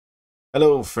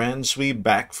Hello friends, we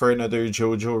back for another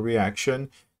JoJo reaction.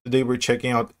 Today we're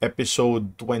checking out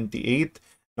episode 28.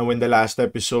 Now in the last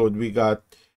episode we got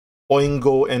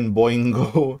Oingo and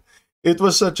Boingo. It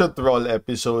was such a troll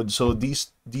episode. So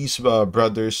these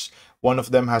brothers, one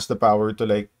of them has the power to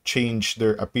like change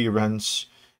their appearance,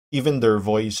 even their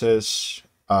voices,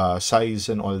 size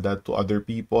and all that to other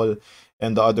people,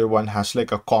 and the other one has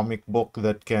like a comic book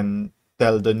that can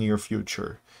tell the near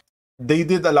future. They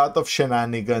did a lot of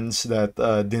shenanigans that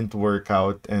didn't work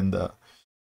out, and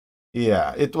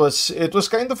yeah, it was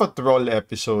kind of a troll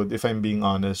episode if I'm being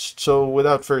honest. So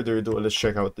without further ado, let's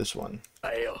check out this one.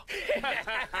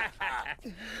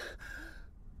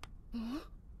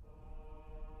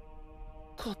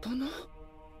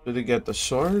 Did they get the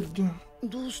sword?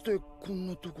 どうしてこん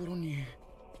なところに。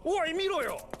おい見ろ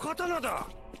よ、刀だ。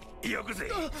よくぜ。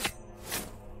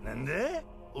なんだ、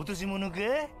落とし物か。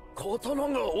刀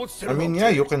が落ちてる。I mean,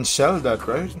 yeah, you can sell that,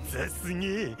 right? す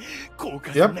げえ、高価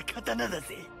な刀だ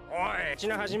ぜ。おい、血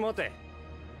の端持て。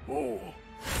おう。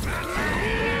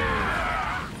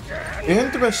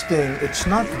Interesting. It's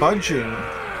not budging.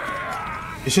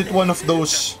 Is it one of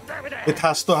those? It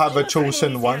has to have a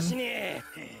chosen one.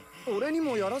 俺に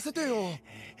もやらせてよ。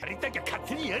やりたきゃ勝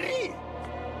手にやれ。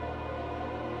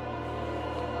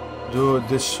 Dude,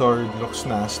 this sword looks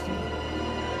nasty.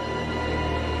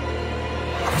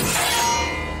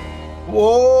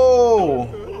 Whoa!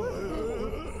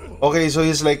 Okay, so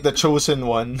he's like the chosen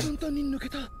one. 簡単に抜け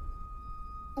た。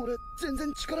俺全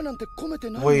然力なんて込めて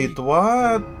ない。Wait,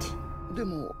 what? で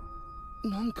も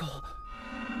なんか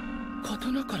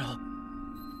刀から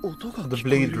音が聞こえる。 The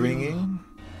blade ringing?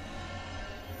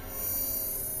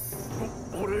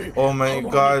 Oh my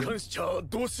god.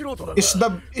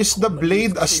 Is the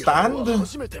blade a stand?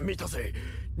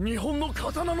 We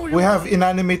have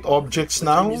inanimate objects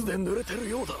now?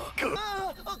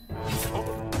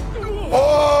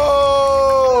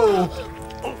 Oh!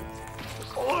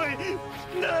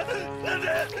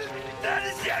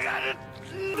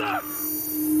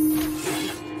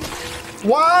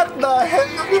 What the heck?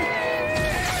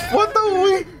 What are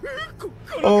we?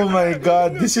 Oh my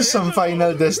god, this is some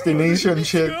Final Destination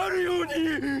shit.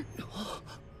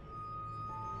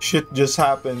 Shit just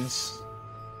happens.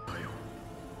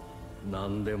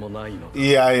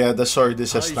 Yeah, the sword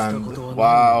is a stand.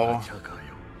 Wow.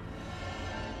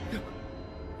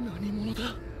 何者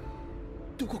だ。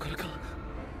どこからか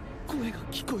声が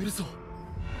聞こえるぞ。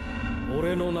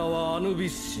俺の名はアヌビ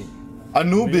ス神。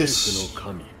 Anubis.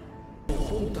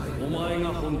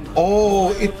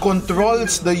 Oh, it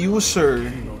controls the user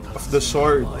of the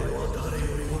sword.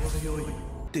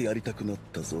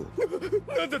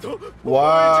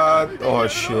 What? Oh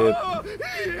shit.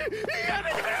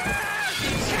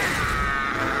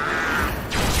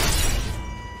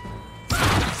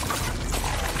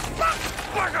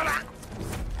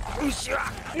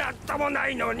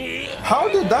 How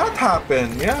did that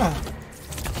happen? Yeah.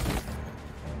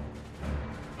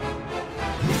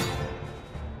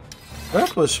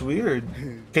 That was weird.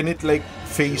 Can it like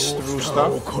phase through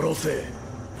stuff?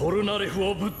 ポルナレフ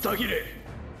をぶった切れ。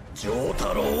ジョー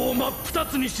タロを真っ二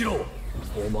つにしろ。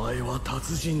お前は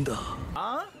達人だ。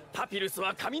あ？パピルス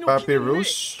は紙の記念ね。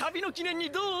旅の記念に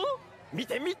どう？見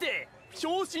て見て。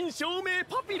正真正銘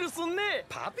パピルスね。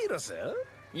パピルス？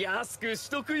安くし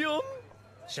とくよ。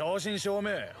正真正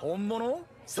銘本物？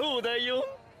そうだよ。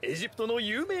エジプトの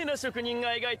有名な職人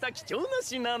が描いた貴重な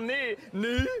品ね。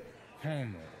ね。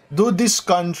Dude, these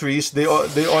countries, they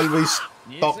always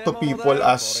talk to people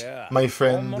as my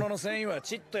friend.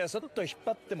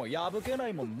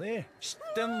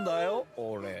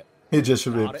 He just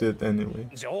ripped it anyway.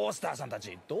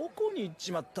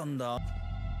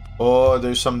 Oh,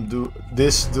 there's some dude.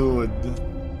 This dude.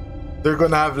 They're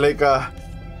gonna have like a...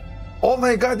 Oh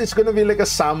my god, it's gonna be like a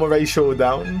samurai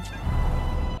showdown.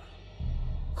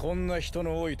 こんな人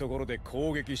の多いところで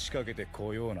攻撃仕掛けて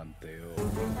こようなんてよ。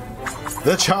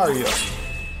 The Chariot.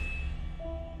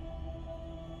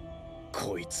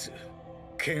 こいつ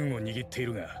剣を握ってい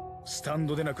るが、スタン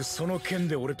ドでなくその剣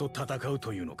で俺と戦う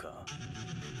というのか。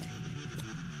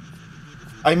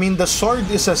 I mean, the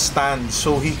sword is a stand,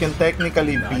 so he can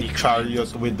technically beat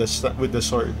Chariot with the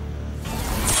sword.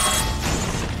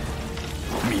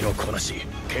 身のこなし、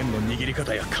剣の握り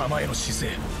方や構えの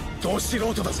姿勢、ど素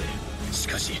人だぜ。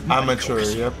 Amateur,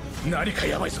 yep. 何か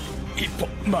やばいぞ。一歩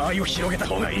間合いを広げた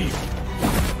方がいい。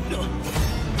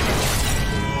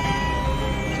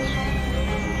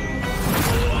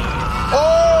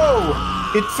Oh!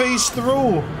 It phased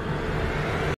through.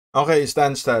 Okay,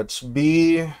 stand stats.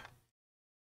 B.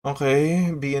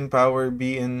 Okay, B in power,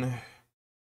 B in...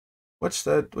 What's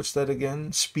that? What's that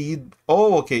again? Speed.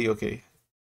 Oh, okay, okay.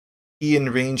 E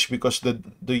in range because the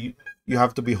you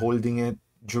have to be holding it.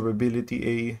 Durability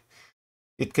A.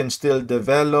 It can still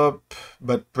develop,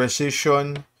 but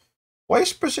precision. Why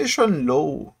is precision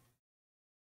low?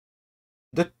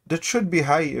 That should be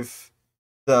high if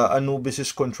the Anubis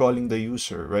is controlling the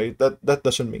user, right? That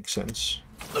doesn't make sense.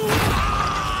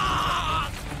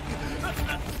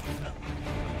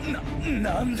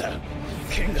 なんだ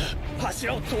剣が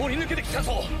柱を通り抜けてきた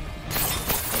ぞ。こ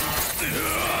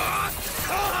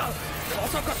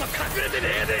そこそ隠れてね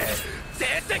えで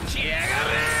出てきやがれ。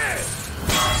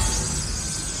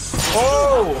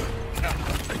 Oh!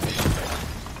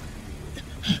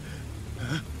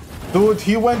 Dude,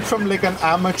 he went from like an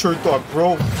amateur to a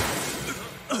pro.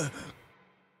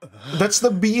 That's the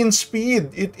B in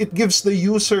speed. It gives the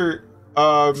user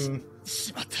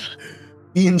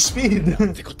B in speed.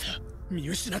 見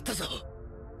失ったぞ。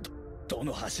ど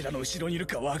の柱の後ろにいる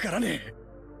かわからねえ。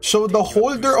 So the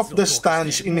holder of the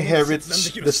stance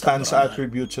inherits the stance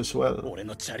attributes as well.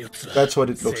 That's what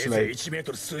it looks like.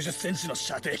 数十センチの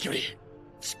射程距離。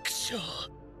ちくしょう、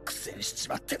苦戦しち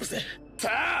まってるぜ。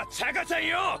さあ、チャカちゃん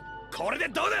よ、これで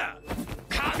どうだ。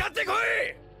かかってこい。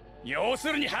要す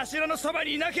るに柱のそば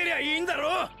にいなけりゃいいんだ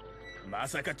ろ。ま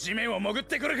さか地面を潜っ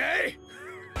てくるかい。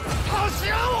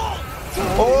柱を。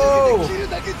 Oh! 切る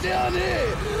だけじゃねえ。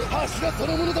柱そ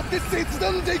のものだって切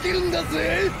断できるんだ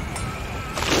ぜ。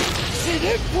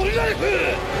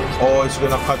 Oh, it's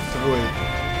gonna cut through it.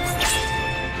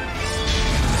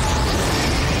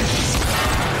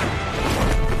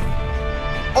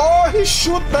 Oh, he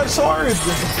shoot that sword!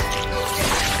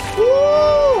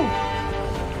 Woo!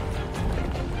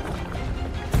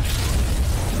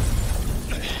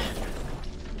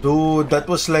 Dude, that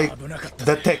was like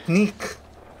the technique.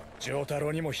 ジョータ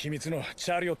ロにも秘密の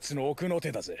チャリオッツの奥の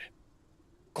手だぜ。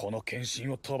この剣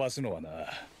心を飛ばすのはな。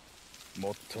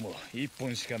 もっとも一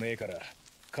本しかねえから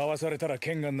かわされたら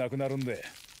剣がなくなるんで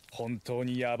本当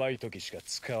にヤバい時しか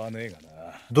使わねえがな。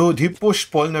 Dude, he pushed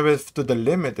Polnareff to the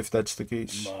limit if that's the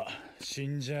case. まあ死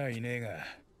んじゃいね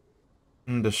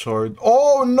えが。 The sword.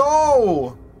 Oh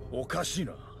no! おかしい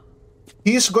な。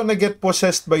 He's gonna get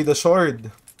possessed by the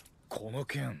sword. この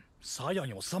剣鞘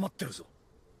に収まってるぞ。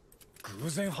偶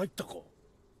然入ったか。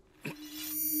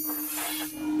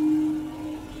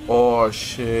 Oh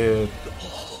shit.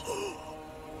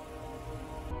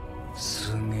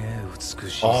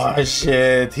 Oh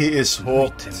shit, he is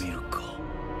hooked.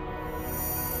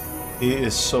 He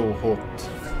is so hooked.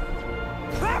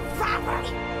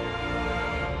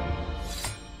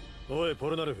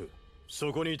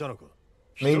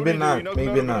 Maybe not,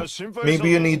 maybe not. Maybe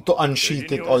you need to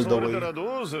unsheath it all the way.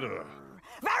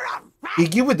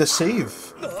 Iggy with the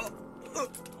save.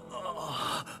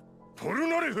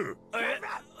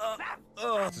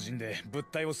 殺人で物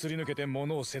体をすり抜けて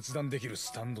物を切断できる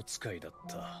スタンド使いだっ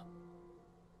た。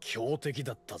強敵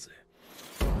だったぜ。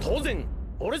当然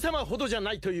俺様ほどじゃ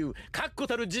ないという確固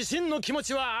たる自信の気持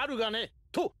ちはあるがね。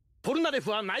とポルナレ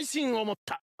フは内心思っ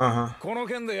た。この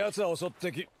件で奴は襲っ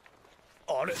てき。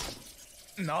あれ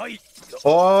ない。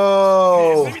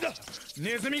Oh! ネズミだ。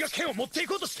ネズミが剣を持ってい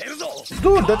こうとしてるぞ。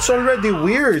 Dude, that's already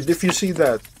weird if you see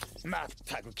that. まっ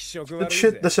たく気色 That 悪いぜ。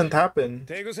 shit doesn't happen.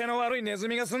 手癖の悪いネズ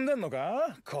ミが住んでんの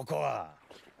かここは。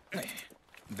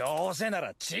どうせな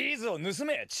らチーズを盗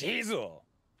め。チーズを。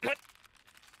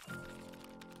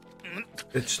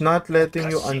 It's not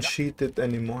letting you unsheath it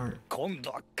anymore. 今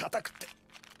度は硬くて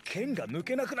剣が抜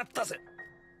けなくなったぜ。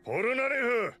ポルナレ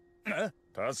フ、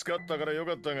助かったからよ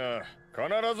かったが必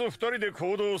ず二人で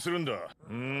行動するんだ。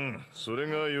それ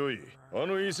が良い。あ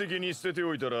の遺跡に捨てて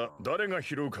おいたら誰が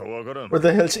拾うかわからん。 What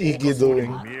the hell's Iggy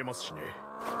doing? 見えますしね。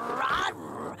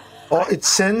 Oh, it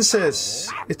senses.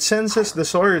 It senses the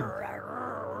sword.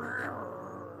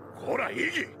 ほらイギ、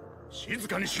静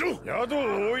かにしろ。宿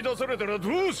を追い出されたらど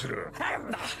うする。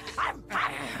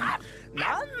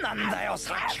なんなんだよ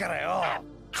さっきからよ。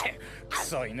ク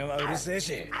ソ犬はうるせえ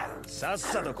し、さっ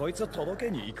さとこいつを届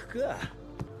けに行くか。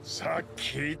さっ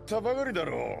き言ったばかりだ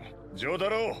ろう。ジョーだ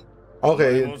ろう。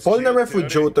 Okay, Polnareff with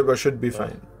Jotaro should be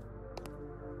fine.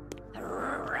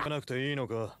 来なくていいの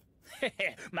か。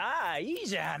まあいい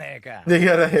じゃねえか。 They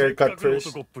got a haircut first.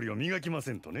 男っぷりを磨きま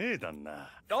せんとね、旦那。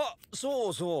あ、そ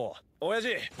うそう。親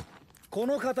父、こ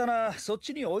の刀そっ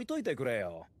ちに置いといてくれ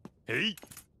よ。へい。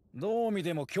どう見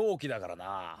ても凶器だから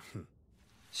な。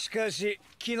しかし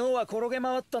昨日は転げ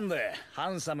回ったんでハ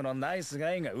ンサムのナイス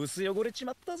ガイが薄汚れち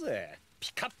まったぜ。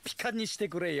ピカピカにして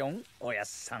くれよん、おやっ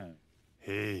さん。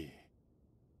へい。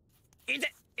い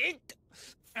ていて。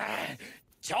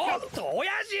ちょっと親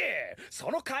父、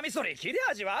そのカミソリ切れ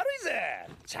味悪いぜ。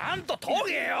ちゃんと研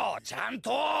げよ、ちゃん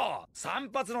と。散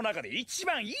髪の中で一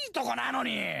番いいとこなの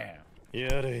に。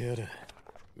やれやれ。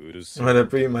うるせえ。What a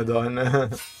prima donna.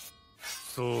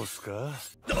 そうっすか。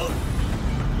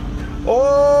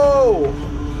Oh!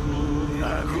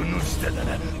 顎の下だ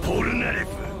な、ポルナレフ。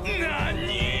何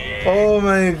Oh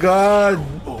my god!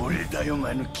 俺だよ、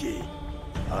マヌケ。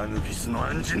アヌビスの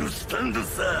暗示のスタンド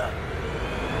さ。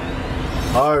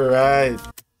Alright.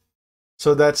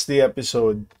 So that's the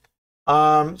episode.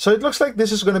 So it looks like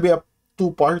this is gonna be a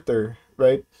two-parter,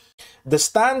 right? The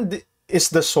stand is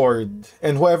the sword,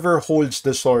 and whoever holds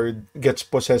the sword gets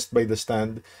possessed by the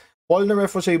stand.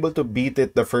 Polnareff was able to beat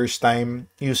it the first time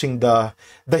using the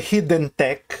hidden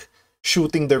tech,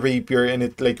 shooting the rapier, and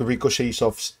it like ricochets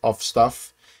of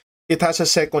stuff. It has a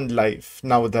second life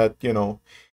now that, you know,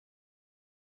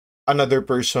 another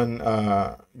person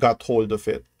got hold of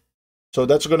it. So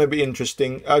that's gonna be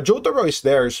interesting. Jotaro is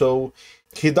there, so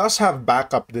he does have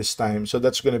backup this time, so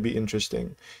that's gonna be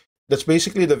interesting. That's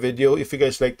basically the video. If you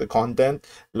guys like the content,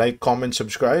 like, comment,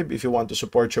 subscribe. If you want to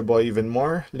support your boy even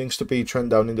more, links to Patreon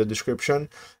down in the description.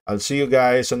 I'll see you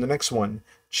guys on the next one.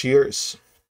 Cheers!